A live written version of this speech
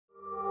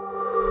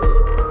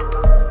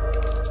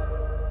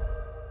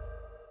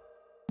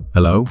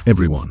Hello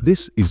everyone,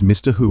 this is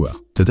Mr. Whoer.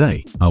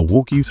 Today, I'll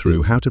walk you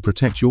through how to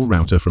protect your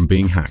router from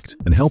being hacked,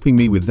 and helping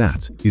me with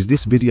that is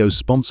this video's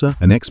sponsor,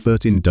 an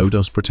expert in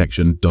DDoS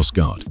protection,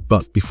 DDoS-Guard.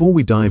 But before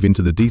we dive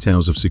into the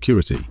details of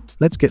security,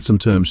 let's get some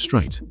terms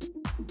straight.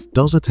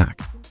 DDoS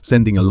attack,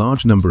 sending a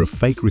large number of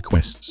fake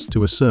requests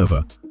to a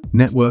server,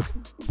 network,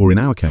 or in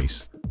our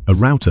case, a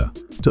router,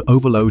 to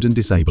overload and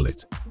disable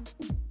it.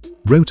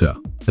 Router,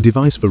 a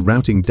device for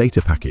routing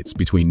data packets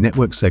between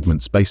network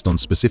segments based on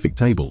specific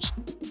tables.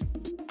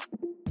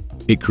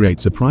 It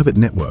creates a private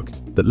network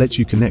that lets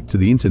you connect to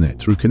the internet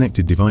through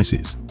connected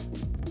devices.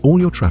 All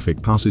your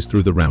traffic passes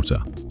through the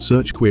router: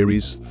 search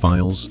queries,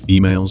 files,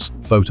 emails,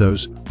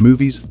 photos,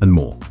 movies, and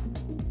more.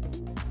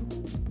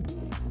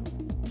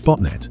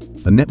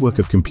 Botnet, a network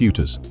of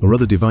computers or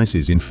other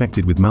devices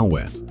infected with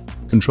malware,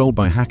 controlled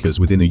by hackers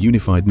within a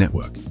unified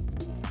network.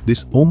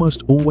 This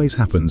almost always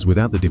happens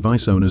without the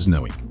device owners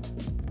knowing.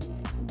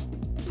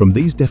 From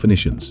these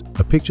definitions,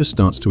 a picture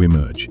starts to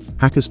emerge.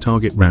 Hackers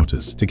target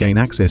routers to gain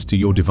access to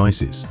your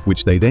devices,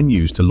 which they then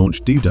use to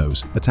launch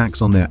DDoS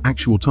attacks on their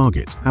actual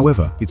target.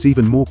 However, it's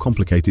even more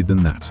complicated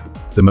than that.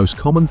 The most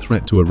common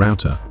threat to a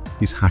router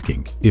is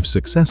hacking. If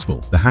successful,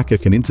 the hacker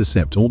can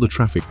intercept all the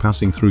traffic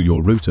passing through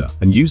your router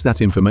and use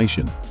that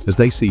information as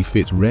they see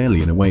fit,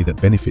 rarely in a way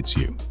that benefits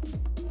you.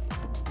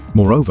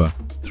 Moreover,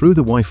 through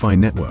the Wi-Fi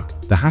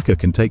network, the hacker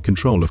can take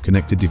control of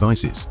connected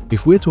devices.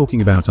 If we're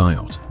talking about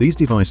IoT, these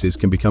devices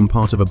can become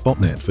part of a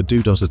botnet for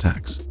DDoS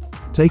attacks.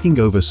 Taking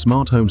over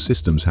smart home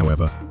systems,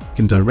 however,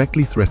 can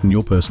directly threaten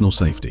your personal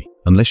safety.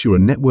 Unless you're a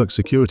network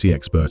security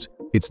expert,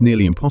 it's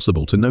nearly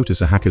impossible to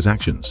notice a hacker's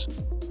actions.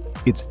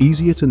 It's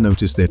easier to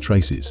notice their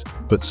traces,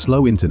 but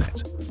slow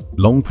internet,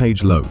 long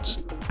page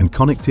loads, and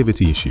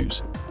connectivity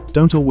issues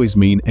don't always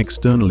mean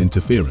external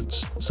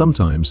interference.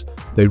 Sometimes,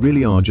 they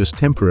really are just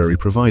temporary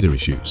provider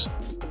issues.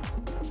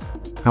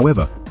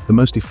 However, the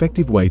most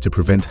effective way to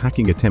prevent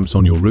hacking attempts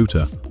on your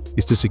router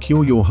is to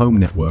secure your home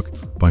network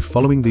by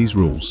following these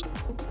rules.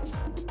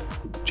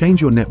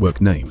 Change your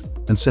network name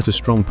and set a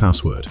strong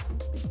password.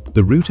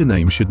 The router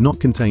name should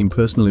not contain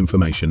personal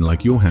information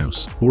like your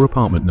house or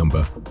apartment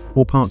number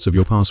or parts of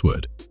your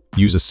password.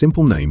 Use a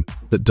simple name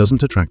that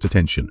doesn't attract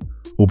attention,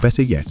 or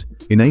better yet,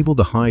 enable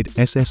the Hide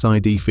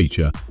SSID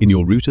feature in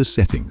your router's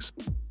settings.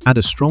 Add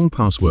a strong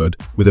password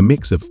with a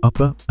mix of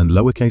upper and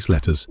lowercase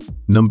letters,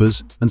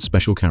 numbers, and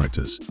special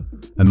characters,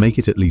 and make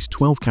it at least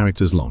 12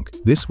 characters long.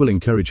 This will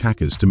encourage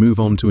hackers to move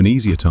on to an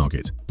easier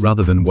target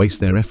rather than waste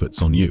their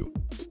efforts on you.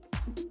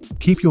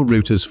 Keep your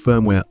router's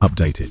firmware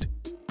updated.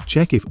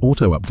 Check if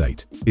auto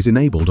update is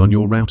enabled on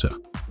your router.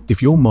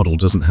 If your model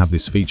doesn't have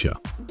this feature,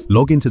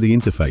 log into the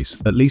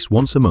interface at least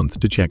once a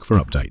month to check for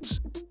updates.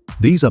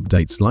 These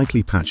updates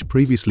likely patch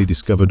previously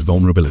discovered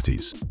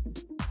vulnerabilities.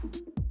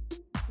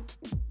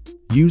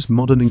 Use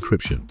modern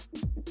encryption.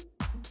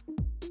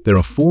 There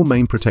are 4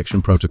 main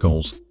protection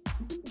protocols.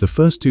 The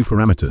first 2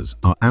 parameters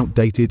are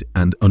outdated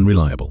and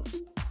unreliable.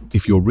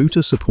 If your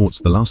router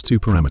supports the last 2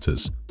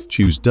 parameters,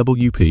 choose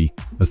WP,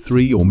 a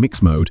 3 or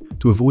mix mode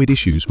to avoid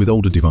issues with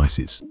older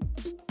devices.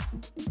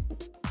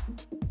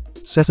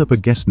 Set up a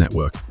guest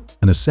network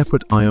and a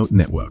separate IoT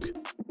network.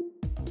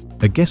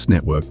 A guest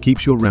network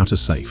keeps your router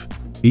safe,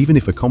 even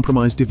if a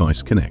compromised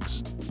device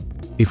connects.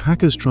 If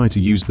hackers try to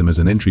use them as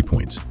an entry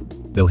point,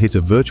 they'll hit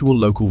a virtual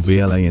local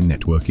VLAN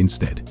network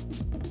instead.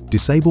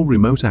 Disable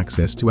remote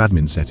access to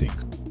admin setting.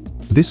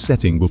 This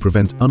setting will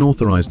prevent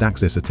unauthorized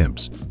access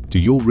attempts to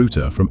your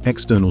router from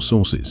external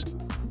sources,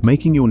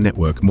 making your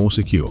network more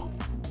secure.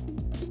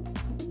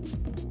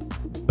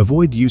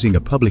 Avoid using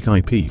a public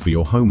IP for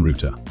your home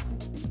router,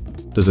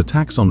 as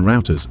attacks on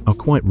routers are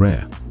quite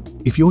rare.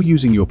 If you're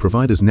using your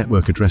provider's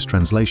network address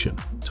translation,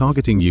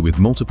 targeting you with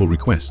multiple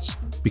requests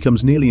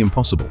becomes nearly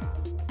impossible.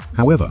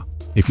 However,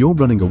 if you're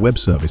running a web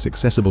service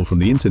accessible from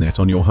the internet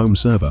on your home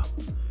server,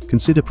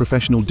 consider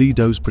professional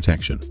DDoS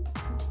protection.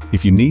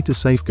 If you need to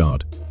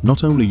safeguard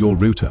not only your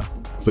router,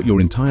 but your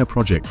entire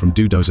project from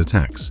DDoS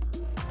attacks,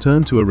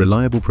 turn to a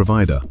reliable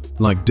provider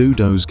like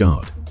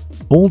DDoS-Guard.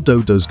 All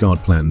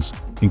DDoS-Guard plans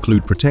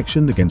include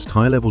protection against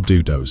high-level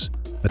DDoS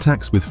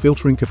attacks with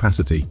filtering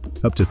capacity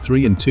up to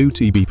 3 and 2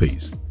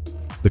 Tbps.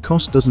 The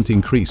cost doesn't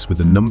increase with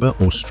the number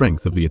or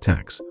strength of the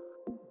attacks,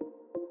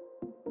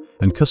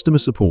 and customer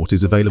support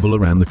is available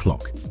around the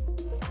clock.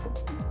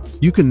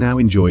 You can now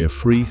enjoy a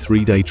free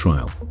 3-day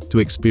trial to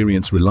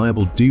experience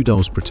reliable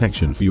DDoS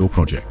protection for your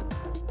project.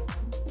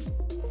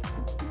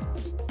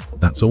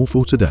 That's all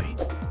for today.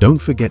 Don't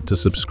forget to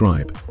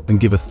subscribe and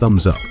give a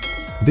thumbs up.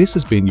 This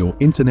has been your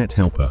internet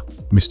helper,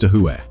 Mr.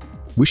 Whoer,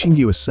 wishing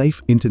you a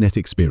safe internet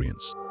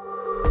experience.